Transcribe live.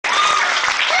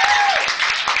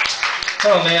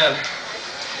Oh man,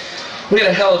 we had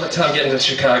a hell of a time getting to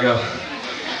Chicago.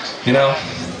 You know,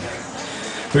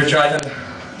 we were driving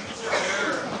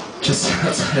just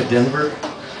outside of Denver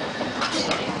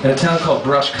in a town called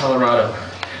Brush, Colorado.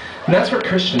 And that's where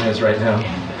Christian is right now.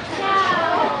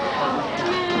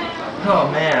 Oh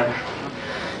man,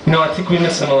 you know, I think we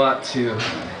miss him a lot too.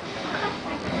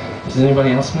 Does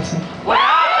anybody else miss him? What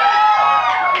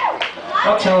happened?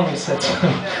 I'll tell him he said so.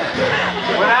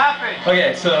 What happened?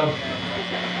 Okay, so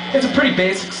it's a pretty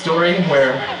basic story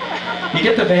where you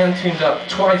get the band tuned up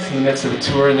twice in the midst of the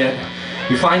tour, and yet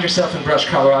you find yourself in Brush,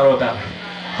 Colorado, about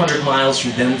 100 miles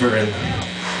from Denver, and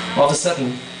all of a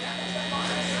sudden,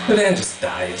 the band just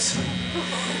dies.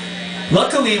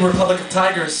 Luckily, the Republic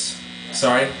Tigers.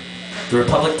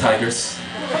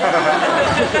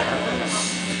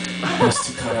 I was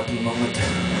too caught up in the moment.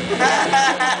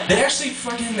 They actually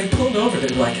they pulled over.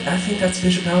 They were like, I think that's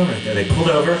Bishop Allen right there. They pulled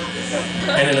over,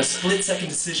 and in a split-second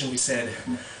decision, we said,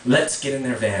 let's get in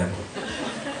their van.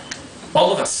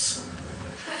 All of us.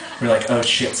 We're like, oh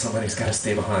shit, somebody's got to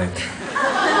stay behind.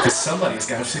 Because somebody's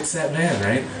got to fix that van,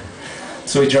 right?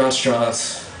 So we draw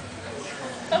straws,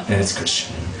 and it's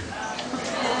Christian.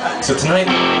 So tonight,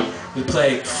 we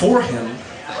play for him,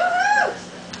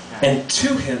 and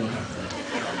to him,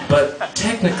 but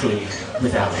technically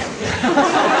without him.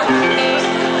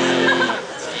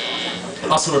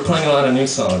 Also, we're playing a lot of new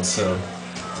songs, so...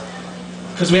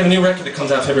 Because we have a new record that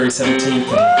comes out February 17th,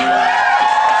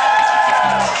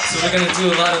 so we're going to do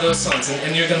a lot of those songs,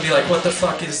 and you're going to be like, what the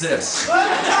fuck is this?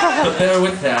 But bear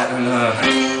with that,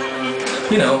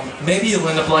 and, you know, maybe you'll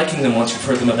end up liking them once you've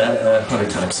heard them about 100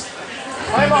 times.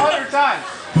 Play them 100 times.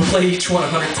 We'll play each one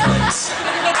 100 times.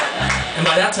 And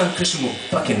by that time, Christian will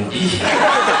fucking be here.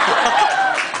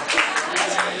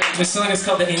 This song is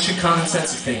called The Ancient Common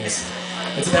Sense of Things.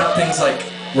 It's about things like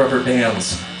rubber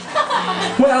bands.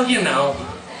 Well, you know.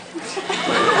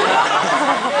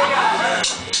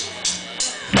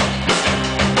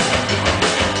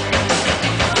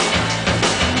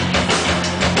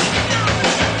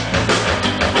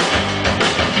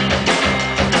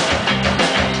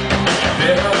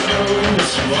 There are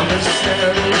those who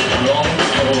understand long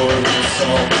before this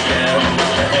all began.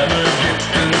 The hammer hit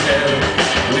the nail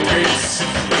with great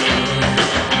symphony.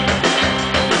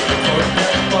 The cork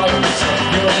bottles of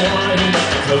your wine,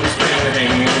 clothespin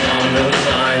hanging on the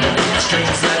line,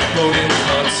 strings that float in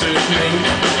concert make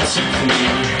a symphony.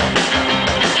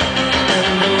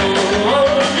 And oh,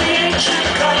 the ancient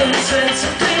common sense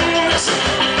of things.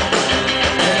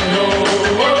 And oh,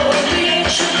 the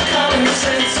ancient common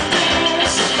sense of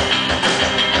things.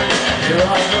 There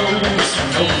are those who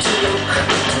know to look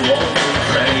to all your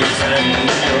crannies and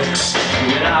nooks.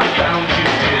 When I found you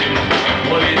did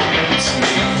what it meant to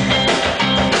me.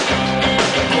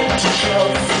 Hook to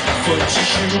shove, foot to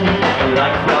shoe,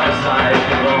 likewise I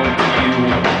belong to you.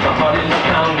 My heart is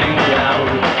pounding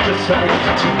loud, just like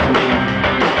to me.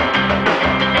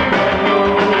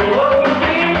 Oh,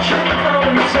 the ancient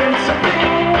common sense of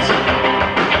things.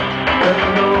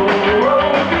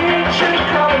 Oh, the ancient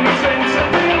common sense of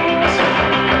things.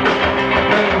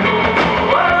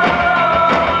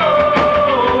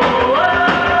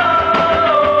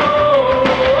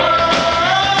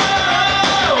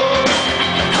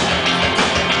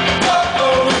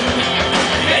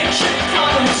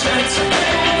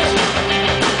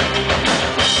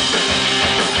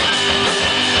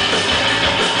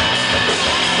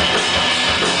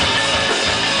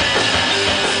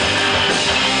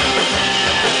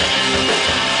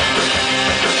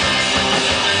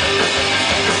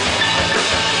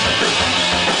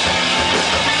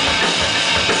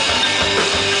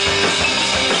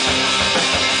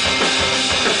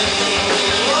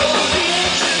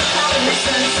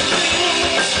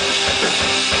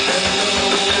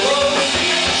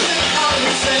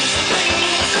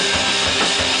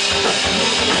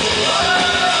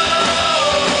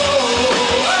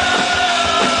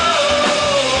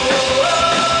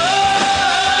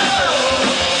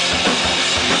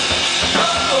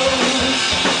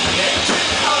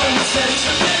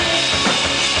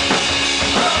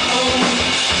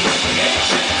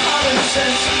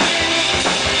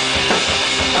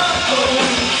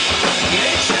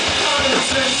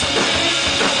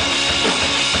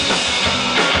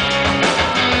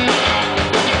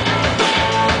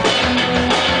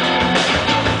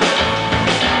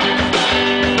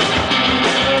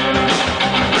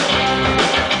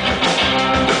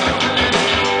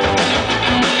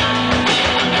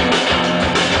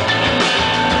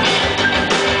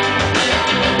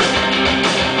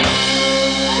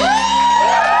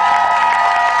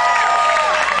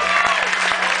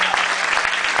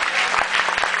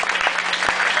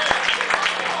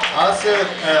 Also,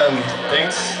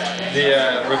 thanks.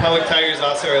 The Republic Tigers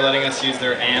also are letting us use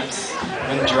their amps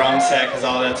and drum set because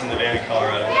all that's in the van in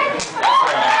Colorado. So,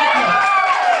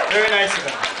 very nice of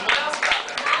them.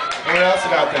 And what else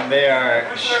about them? Their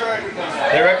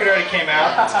record already came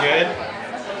out. It's good.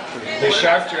 They're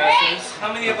sharp dressers.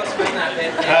 How many of us were in that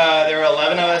band? There were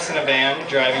 11 of us in a van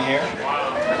driving here.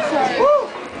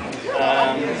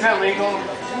 Is that legal?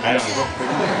 I don't know.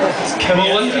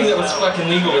 Well, one thing that was fucking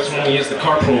legal was when we used the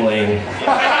carpool lane.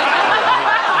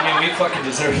 I mean, we fucking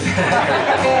deserved that.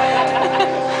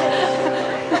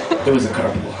 It was a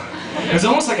carpool. It was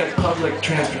almost like a public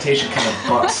transportation kind of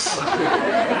bus.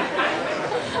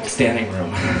 Standing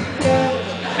room.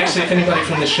 Actually, if anybody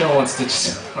from the show wants to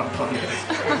just hop on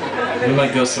it, we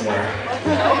might go somewhere.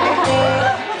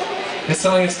 This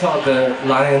song is called The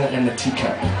Lion and the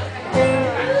Teacup.